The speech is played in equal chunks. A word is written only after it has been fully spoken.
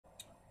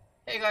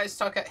Hey guys,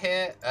 Tarke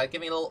here,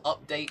 giving a little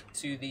update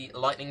to the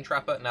Lightning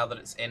Trapper now that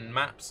it's in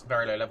maps,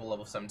 very low level,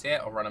 level 78.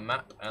 I'll run a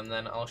map and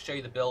then I'll show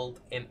you the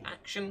build in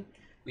action.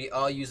 We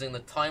are using the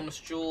Timeless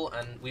Jewel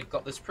and we've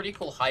got this pretty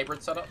cool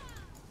hybrid setup.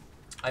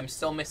 I'm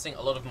still missing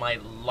a lot of my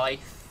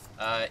life,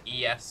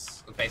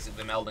 ES,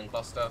 basically the melding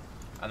cluster,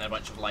 and then a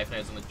bunch of life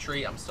nodes on the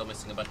tree. I'm still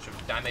missing a bunch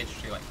of damage,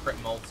 like crit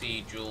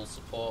multi, dual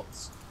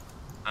supports.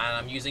 And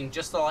I'm using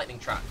just the lightning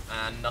trap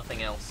and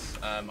nothing else.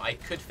 I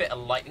could fit a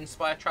lightning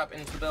spire trap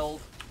into the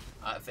build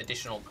for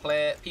additional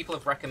clear. People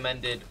have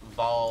recommended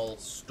Val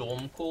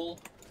Stormcall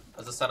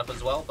as a setup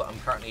as well, but I'm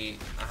currently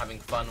having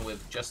fun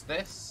with just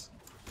this.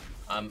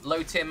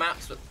 Low tier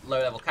maps with low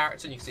level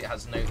character, and you can see it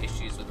has no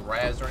issues with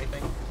rares or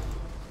anything.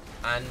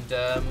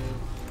 And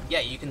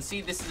yeah, you can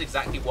see this is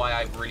exactly why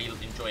I've really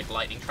enjoyed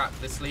Lightning Trap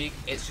this league.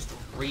 It's just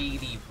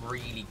really,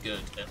 really good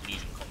at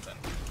Legion content.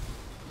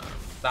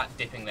 That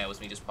dipping there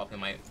was me just popping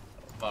my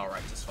Val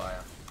Rectus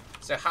Fire.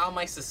 So how am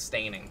I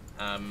sustaining?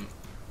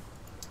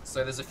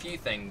 So there's a few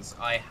things.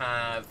 I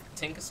have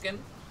Tinkerskin,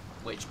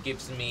 which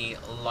gives me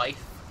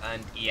life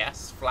and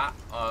ES flat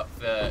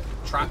for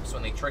traps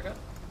when they trigger.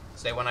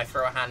 So when I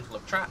throw a handful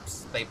of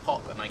traps, they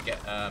pop and I get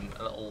a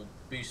little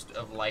boost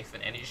of life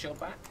and energy shield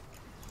back.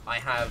 I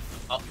have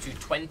up to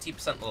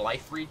 20%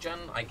 life regen.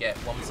 I get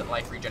 1%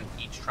 life regen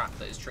for each trap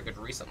that is triggered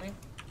recently.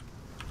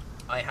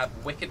 I have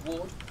Wicked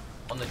Ward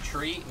on the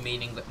tree,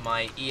 meaning that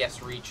my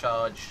ES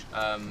recharge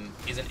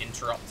isn't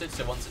interrupted.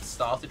 So once it's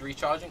started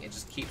recharging, it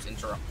just keeps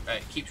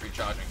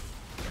recharging.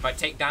 If I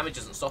take damage, it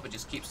doesn't stop. It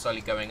just keeps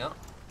slowly going up.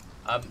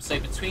 So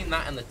between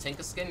that and the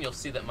Tinkerskin, you'll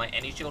see that my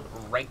energy shield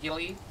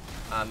regularly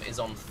is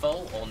on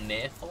full or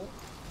near full,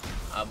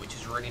 which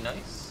is really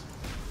nice.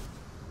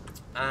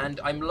 And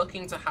I'm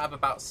looking to have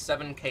about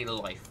 7k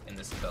life in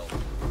this build.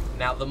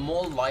 Now, the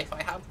more life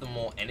I have, the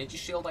more energy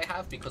shield I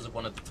have because of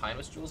one of the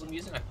Timeless Jewels I'm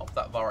using. I popped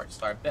that Val Rectus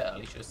Fire a bit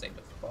early, should have saved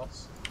it for the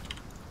boss.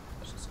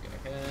 Let's just go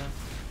here.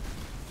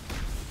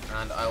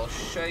 And I will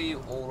show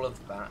you all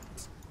of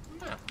that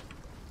now.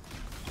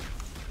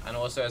 And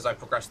also, as I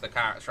progress the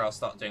character, I'll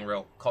start doing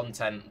real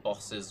content,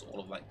 bosses,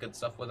 all of that good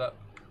stuff with it.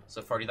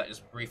 So for that,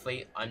 just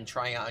briefly, I'm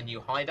trying out a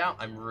new hideout.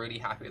 I'm really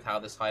happy with how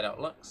this hideout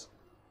looks.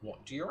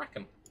 What do you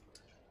reckon?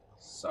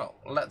 So,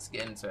 let's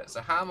get into it.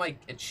 So how am I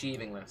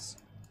achieving this?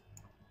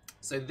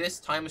 So this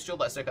Timeless Jewel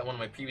that I spoke about in one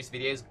of my previous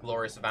videos,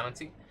 Glorious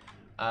Vanity,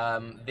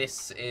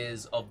 this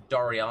is of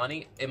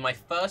Doriyani. In my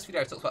first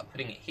video I talked about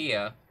putting it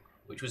here,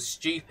 which was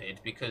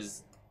stupid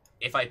because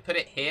if I put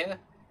it here,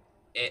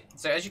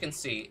 so as you can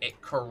see,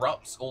 it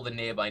corrupts all the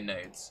nearby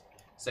nodes.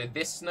 So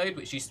this node,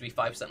 which used to be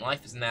 5%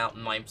 life, is now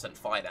 9%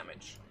 fire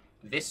damage.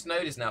 This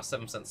node is now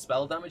 7%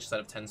 spell damage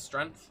instead of 10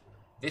 strength.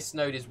 This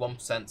node is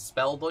 1%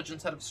 spell dodge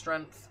instead of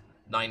strength.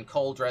 9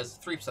 cold res,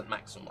 3%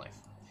 maximum life.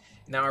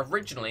 Now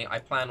originally I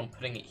planned on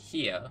putting it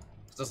here,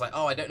 because I was like,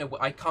 oh, I don't know,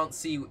 I can't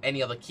see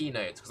any other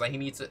keynodes, because I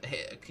need to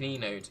hit a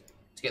keynode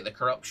to get the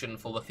corruption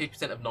for the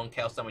 50% of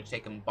non-chaos damage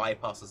taken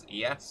bypasses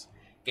ES,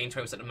 gain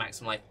 20% of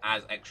maximum life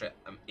as extra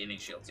energy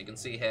shield. So you can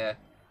see here,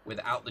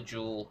 without the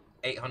jewel,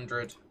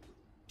 800,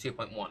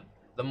 2.1.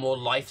 The more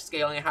life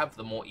scaling I have,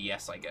 the more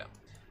ES I get.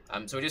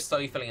 So we're just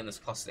slowly filling in this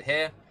cluster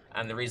here,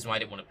 and the reason why I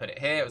didn't want to put it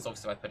here was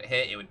obviously if I put it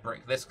here, it would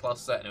brick this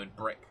cluster, and it would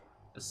brick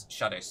this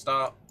shadow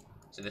start,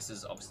 so this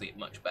is obviously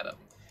much better.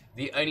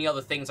 The only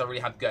other things I really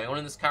have going on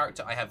in this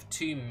character, I have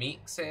 2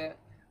 meeks here.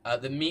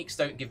 The meeks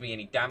don't give me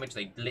any damage,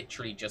 they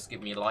literally just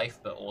give me life,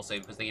 but also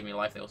because they give me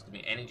life, they also give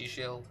me energy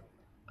shield.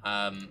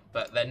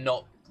 But they're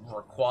not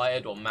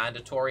required or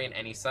mandatory in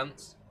any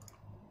sense.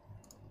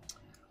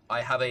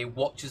 I have a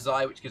Watcher's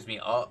Eye, which gives me,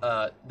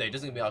 no, it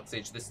doesn't give me Arc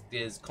Sage. This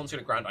is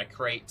Consecrated Ground I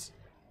create.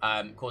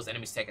 Cause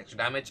enemies to take extra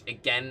damage.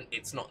 Again,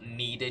 it's not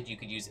needed. You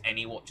could use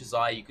any Watcher's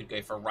Eye. You could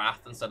go for Wrath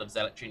instead of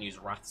Zealotry and use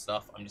Wrath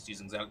stuff. I'm just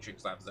using Zealotry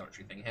because I have a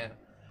Zealotry thing here.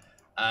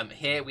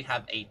 Here we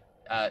have a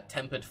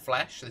Tempered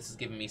Flesh. This is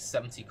giving me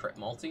 70 crit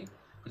multi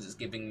because it's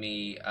giving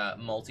me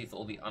multi for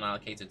all the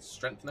unallocated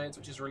strength nodes,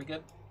 which is really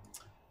good.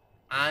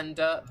 And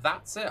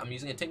that's it. I'm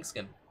using a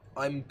Tinkerskin.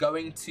 I'm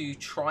going to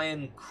try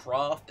and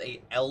craft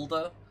a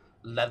Elder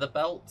leather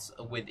belt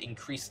with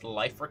increased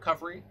life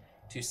recovery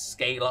to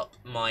scale up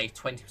my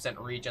 20%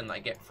 regen that I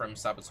get from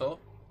Saboteur.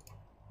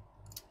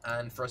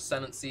 And for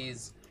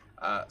Ascendancies,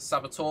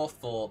 Saboteur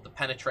for the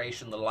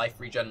penetration, the life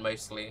regen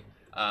mostly.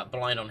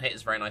 Blind on hit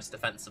is very nice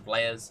defensive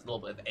layers. A little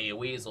bit of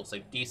AoE is also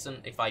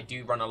decent. If I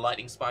do run a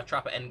Lightning Spire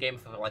Trap at endgame,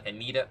 if I feel like I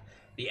need it,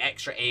 the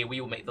extra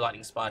AoE will make the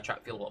Lightning Spire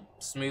Trap feel a lot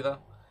smoother.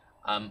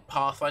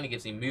 Pathfinder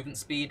gives me movement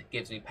speed,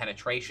 gives me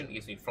penetration, it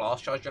gives me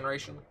flash charge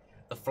generation.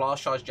 The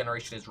flash charge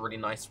generation is really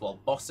nice while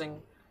bossing,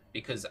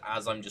 because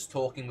as I'm just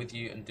talking with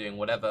you and doing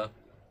whatever,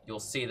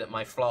 you'll see that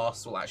my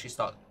flasks will actually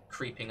start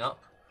creeping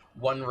up.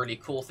 One really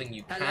cool thing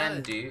you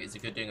can do is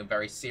if you're doing a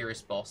very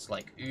serious boss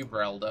like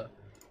Uber Elder,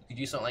 you could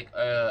use something like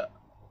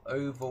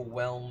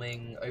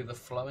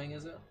Overflowing,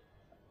 is it?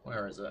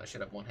 Where is it? I should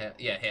have one here.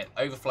 Yeah, here,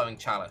 Overflowing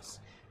Chalice.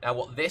 Now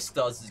what this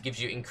does is it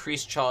gives you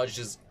increased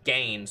charges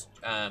gained.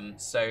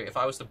 So if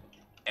I was to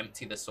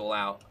empty this all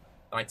out,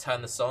 and I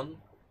turn this on,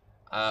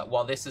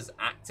 While this is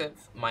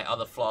active, my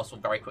other flask will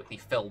very quickly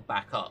fill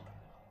back up.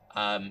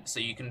 So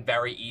you can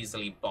very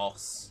easily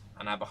boss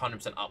and have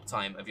 100%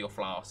 uptime of your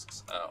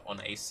flasks on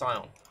a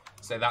Scion.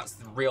 So that's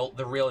the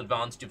real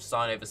advantage of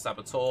Scion over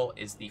Saboteur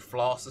is the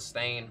flask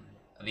sustain,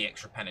 the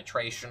extra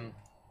penetration,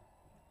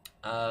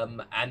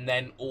 and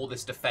then all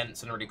this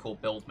defense and really cool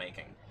build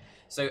making.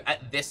 So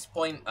at this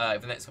point, over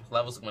the next couple of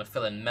levels, I'm going to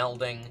fill in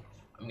Melding.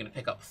 I'm going to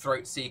pick up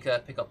Throat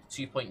Seeker, pick up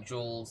the 2-point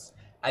jewels,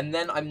 and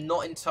then I'm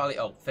not entirely...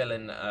 Oh, fill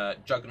in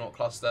Juggernaut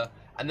Cluster.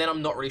 And then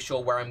I'm not really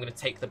sure where I'm going to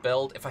take the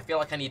build. If I feel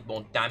like I need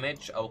more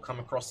damage, I'll come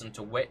across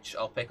into Witch.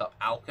 I'll pick up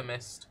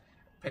Alchemist,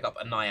 pick up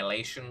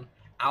Annihilation.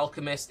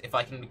 Alchemist, if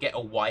I can get a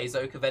Wise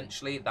Oak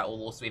eventually, that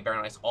will also be a very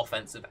nice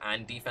offensive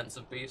and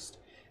defensive boost.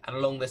 And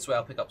along this way,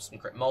 I'll pick up some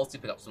Crit Multi,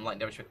 pick up some Lightning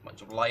Damage, pick up a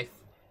bunch of life.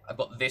 I've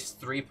got this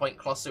 3-point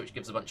cluster, which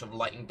gives a bunch of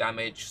lightning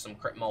damage, some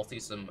crit multi,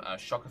 some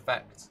shock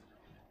effect.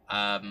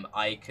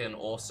 I can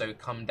also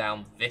come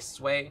down this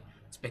way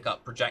to pick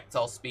up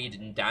projectile speed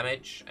and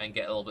damage and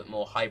get a little bit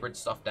more hybrid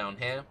stuff down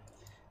here.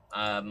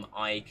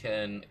 I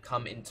can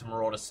come into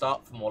Marauder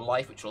Start for more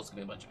life, which will also give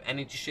me a bunch of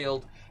energy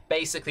shield.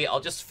 Basically,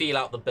 I'll just feel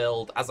out the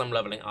build as I'm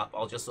leveling up.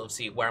 I'll just sort of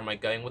see where am I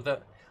going with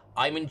it.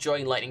 I'm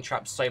enjoying Lightning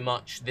Trap so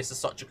much. This is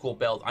such a cool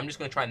build. I'm just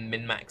going to try and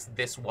min-max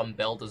this one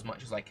build as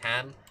much as I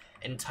can.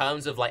 In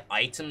terms of like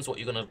items, what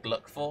you're going to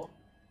look for,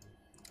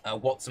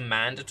 what's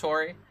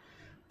mandatory.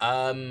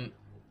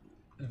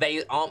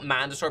 They aren't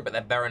mandatory, but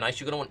they're very nice.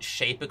 You're going to want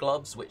Shaper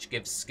Gloves, which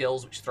gives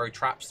skills which throw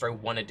traps, throw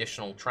 1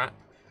 additional trap.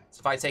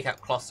 So if I take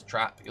out Cluster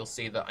Trap, you'll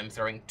see that I'm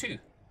throwing 2.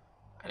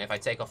 And if I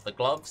take off the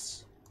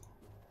gloves,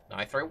 now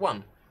I throw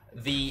 1.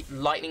 The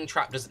lightning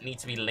trap doesn't need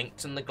to be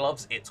linked in the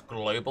gloves. It's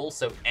global,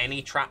 so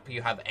any trap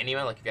you have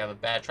anywhere, like if you have a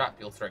bear trap,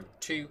 you'll throw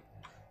 2.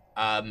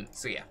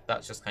 So yeah,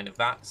 that's just kind of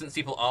that. Since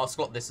people ask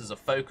what this is a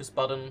focus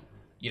button,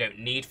 you don't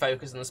need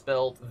focus in this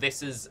build.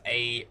 This is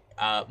a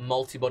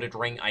multi-bodied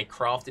ring I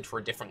crafted for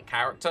a different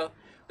character.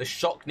 The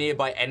shock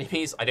nearby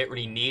enemies I don't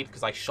really need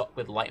because I shock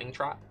with lightning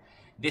trap.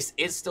 This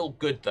is still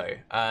good though.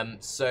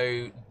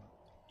 So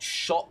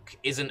shock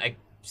isn't a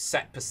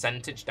set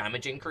percentage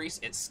damage increase.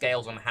 It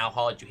scales on how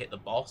hard you hit the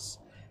boss.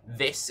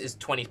 This is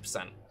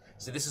 20%.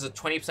 So this is a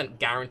 20%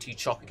 guaranteed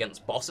shock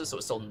against bosses, so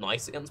it's still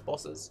nice against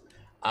bosses.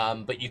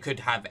 But you could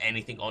have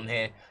anything on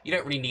here. You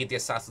don't really need the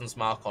Assassin's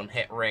Mark on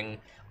hit ring.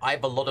 I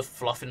have a lot of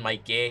fluff in my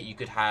gear. You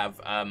could have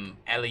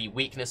LE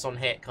weakness on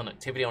hit,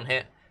 conductivity on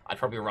hit. I'd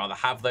probably rather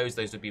have those.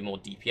 Those would be more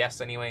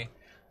DPS anyway.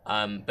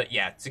 But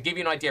yeah, to give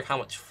you an idea of how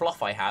much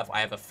fluff I have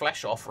a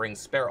Flesh Offering,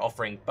 Spirit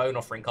Offering, Bone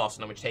Offering, Cast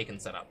and Damage Taken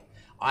setup.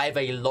 I have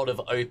a lot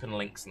of open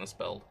links in this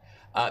build.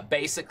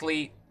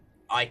 Basically,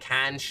 I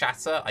can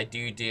shatter. I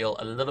do deal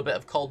a little bit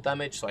of cold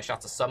damage, so I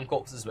shatter some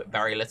corpses, but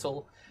very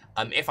little.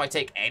 If I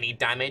take any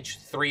damage,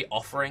 3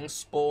 offerings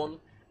spawn,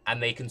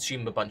 and they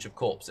consume a bunch of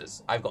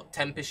corpses. I've got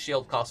Tempest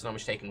Shield, Cast and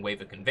Damage Taken,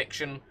 Wave of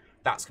Conviction.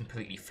 That's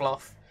completely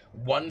fluff.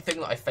 One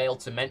thing that I failed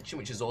to mention,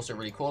 which is also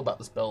really cool about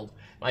this build,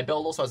 my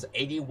build also has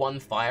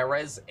 81 Fire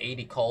Res,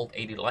 80 Cold,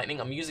 80 Lightning.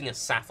 I'm using a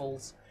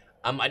Saffles.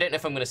 I don't know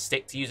if I'm going to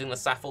stick to using the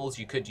Saffles.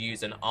 You could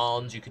use an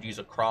Arms, you could use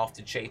a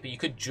Crafted Shaper, you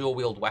could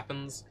dual-wield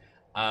weapons.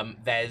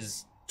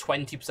 There's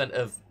 20%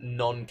 of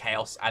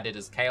non-chaos added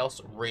as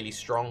chaos, really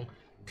strong.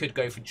 Could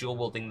go for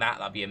dual-wielding that,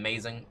 that'd be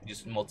amazing.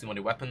 Just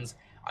multi-moded weapons.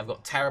 I've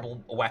got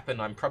terrible weapon.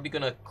 I'm probably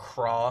going to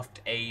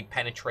craft a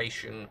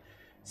Penetration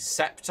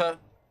Scepter.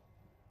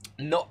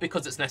 Not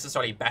because it's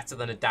necessarily better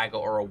than a dagger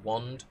or a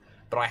wand,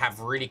 but I have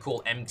really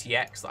cool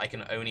MTX that I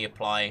can only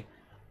apply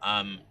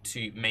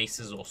to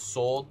maces or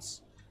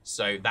swords.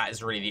 So that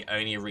is really the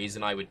only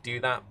reason I would do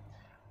that.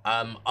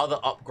 Other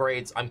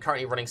upgrades, I'm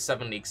currently running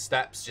 7 League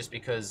Steps just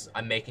because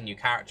I'm making a new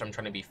character. I'm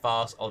trying to be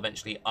fast. I'll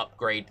eventually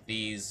upgrade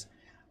these.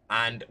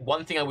 And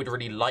one thing I would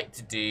really like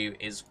to do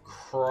is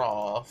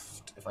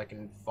craft, if I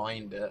can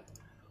find it.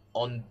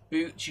 On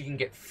boots, you can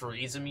get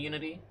freeze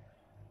immunity.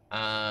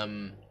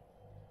 So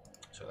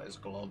those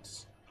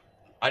gloves.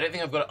 I don't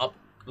think I've got it up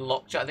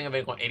locked yet. I think I've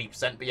only got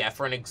 80%. But yeah,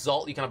 for an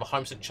Exalt, you can have a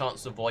 100%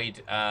 chance to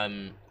avoid,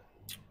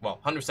 well,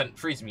 100%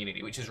 freeze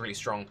immunity, which is really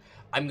strong.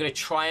 I'm going to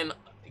try and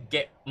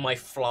get my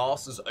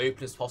flasks as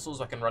open as possible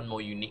so I can run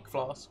more unique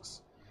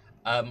flasks.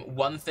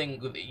 One thing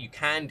that you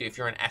can do if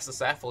you're an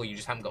SSF or you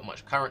just haven't got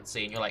much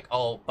currency and you're like,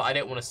 oh, but I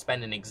don't want to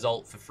spend an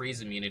Exalt for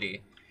freeze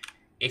immunity.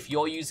 If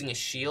you're using a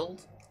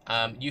shield,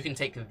 you can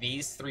take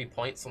these 3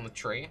 points on the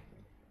tree.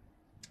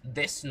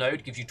 This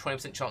node gives you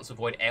 20% chance to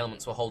avoid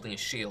ailments while holding a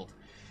shield.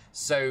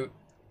 So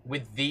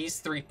with these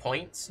 3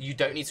 points, you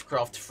don't need to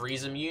craft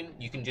freeze immune.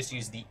 You can just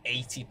use the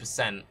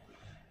 80%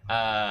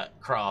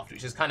 craft,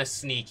 which is kind of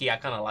sneaky. I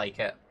kind of like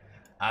it.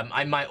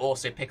 I might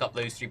also pick up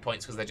those 3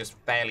 points because they're just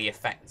fairly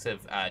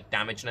effective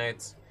damage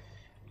nodes.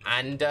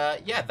 And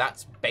yeah,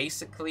 that's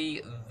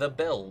basically the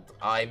build.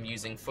 I'm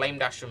using Flame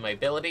Dash for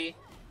mobility.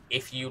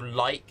 If you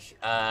like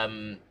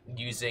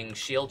using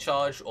Shield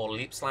Charge or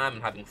Leap Slam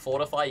and having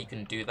Fortify, you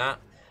can do that.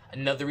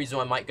 Another reason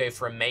I might go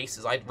for a mace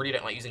is I really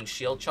don't like using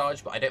Shield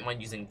Charge, but I don't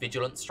mind using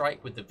Vigilant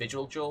Strike with the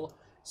Vigil Jewel.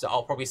 So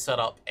I'll probably set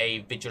up a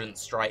Vigilant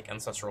Strike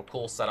Ancestral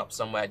Call setup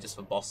somewhere just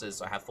for bosses,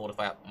 so I have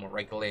Fortify up more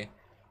regularly.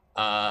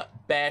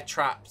 Bear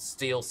Trap,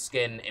 Steel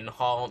Skin,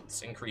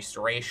 Enhance, Increased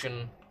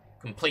Duration.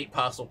 Complete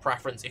personal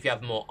preference. If you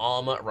have more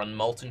armor, run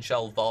Molten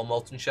Shell, Vol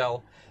Molten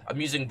Shell. I'm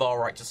using Vol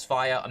Righteous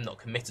Fire. I'm not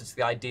committed to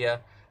the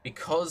idea.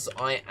 Because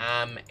I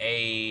am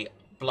a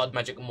Blood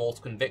Magic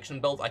Mortal Conviction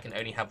build, I can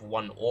only have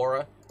one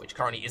aura, which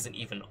currently isn't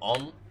even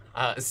on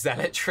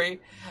Zealotry.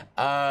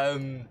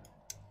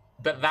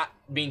 But that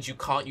means you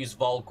can't use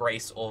Vol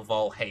Grace or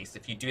Vol Haste.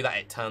 If you do that,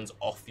 it turns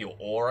off your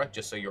aura,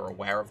 just so you're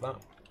aware of that.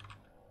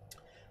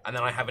 And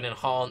then I have an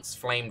Enhanced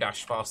Flame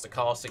Dash Faster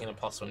Casting and a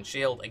 +1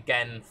 shield.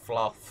 Again,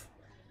 fluff.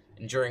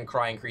 Enduring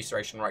Cry, Increased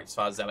Duration, Righteous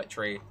Fire,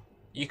 Zealotry.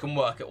 You can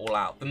work it all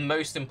out. The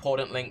most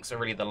important links are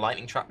really the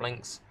Lightning Trap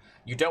links.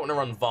 You don't want to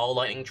run Vol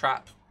Lightning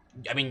Trap.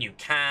 I mean, you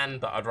can,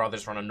 but I'd rather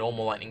just run a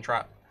normal Lightning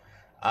Trap.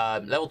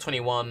 Level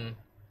 21,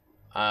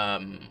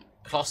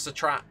 Cluster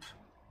Trap,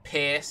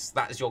 Pierce.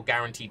 That is your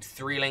guaranteed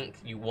 3 link.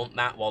 You want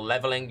that while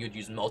leveling. You'd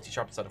use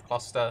Multi-Trap instead of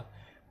Cluster.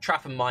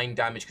 Trap and Mind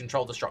Damage,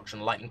 Control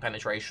Destruction, Lightning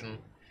Penetration.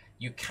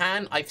 You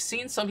can... I've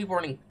seen some people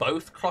running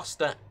both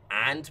Cluster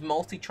and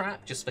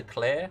Multi-Trap, just for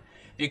clear.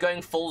 If you're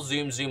going full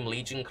Zoom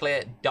Legion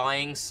clear,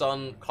 Dying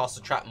Sun, Cluster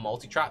Trap,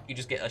 Multi-Trap, you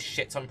just get a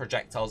shit ton of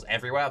projectiles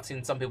everywhere. I've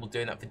seen some people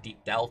doing that for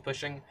deep delve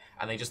pushing,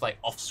 and they just like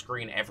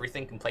off-screen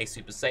everything and play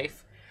super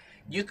safe.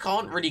 You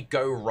can't really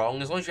go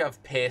wrong as long as you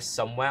have Pierce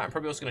somewhere. I'm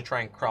probably also going to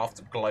try and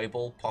craft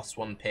global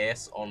 +1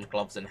 Pierce on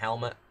gloves and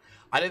helmet.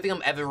 I don't think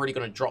I'm ever really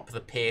going to drop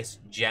the Pierce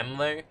gem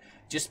though,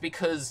 just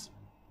because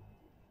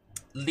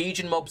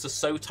Legion mobs are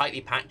so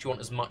tightly packed you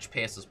want as much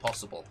Pierce as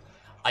possible.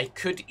 I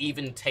could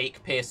even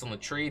take Pierce on the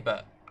tree,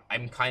 but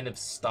I'm kind of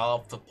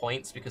starved for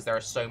points because there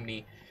are so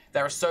many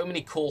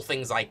cool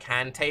things I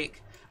can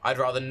take. I'd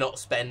rather not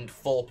spend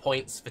 4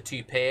 points for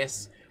 2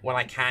 Pierce when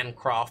I can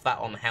craft that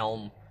on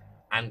Helm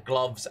and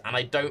Gloves, and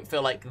I don't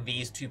feel like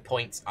these 2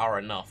 points are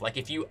enough. Like,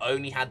 if you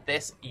only had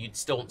this, you'd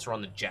still want to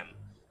run the gem.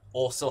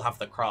 Or still have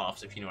the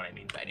crafts, if you know what I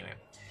mean. But anyway,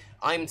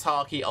 I'm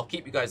Tarke. I'll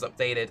keep you guys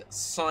updated.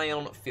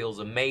 Scion feels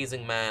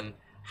amazing, man.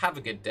 Have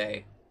a good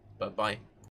day. Bye-bye.